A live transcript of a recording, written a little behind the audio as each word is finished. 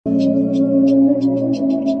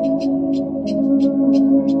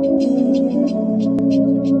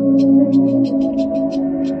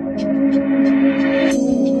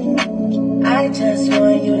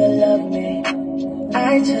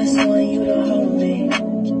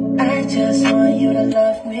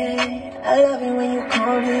I love it when you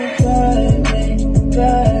call me baby,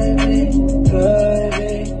 baby,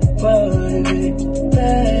 baby, baby,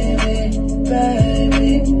 baby,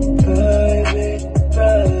 baby, baby,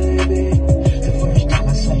 baby. The first time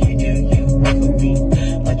I saw you, you were for me.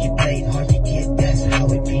 Like you played hard to get, that's how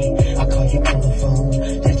it be. I call you on the phone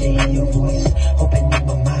just to hear your voice, hoping in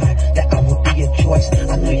my mind that I would be a choice.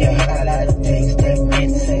 I know you heard a lot of things that men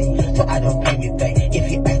say, so I don't blame you, babe. If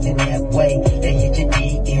you're acting that way, then hit your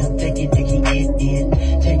DM, thinking they can get in.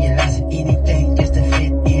 Tell you lies and anything just to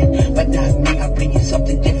fit in. But not me, I bring you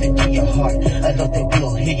something different to your heart. A love that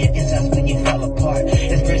will hear your insides when you fall apart.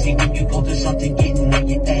 It's crazy when you go through something, getting where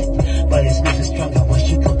you at, but it's never stronger once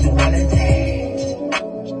you go through all of that.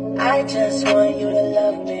 I just want you to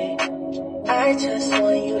love me. I just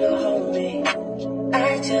want you to hold me.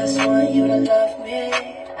 I just want you to love me.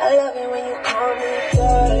 I love it when you call me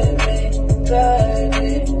baby,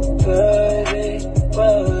 baby, baby,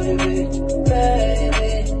 baby, baby,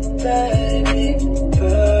 baby,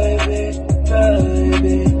 baby,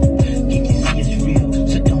 baby. You can see it's real,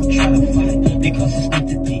 so don't try to fight, because it's meant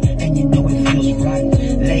to be, and you know it feels right.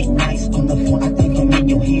 Late nights on the phone, I think I'm in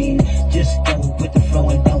your head. Just go with the flow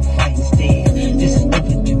and don't fight instead. This is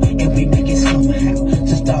overdue, and we make it somehow.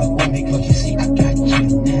 So start with me, cause you see I got you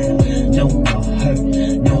now. No more hurt,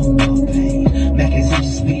 no more pain. Mac is in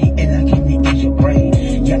speed, and I can ease your brain.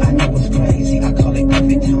 Yeah, I know it's crazy, I call it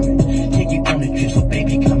perfect timing. Take you on a trip, so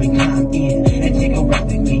baby come and climb in, and take a ride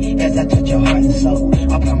with me as I touch your heart and soul.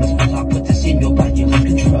 I promise once I put this in your body, lose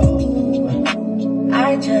control.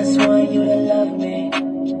 I just want you to love me.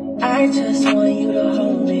 I just want you to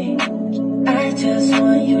hold me. I just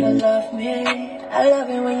want you to love me. I love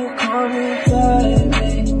it when you call me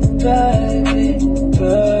baby, baby,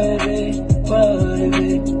 baby,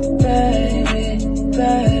 baby,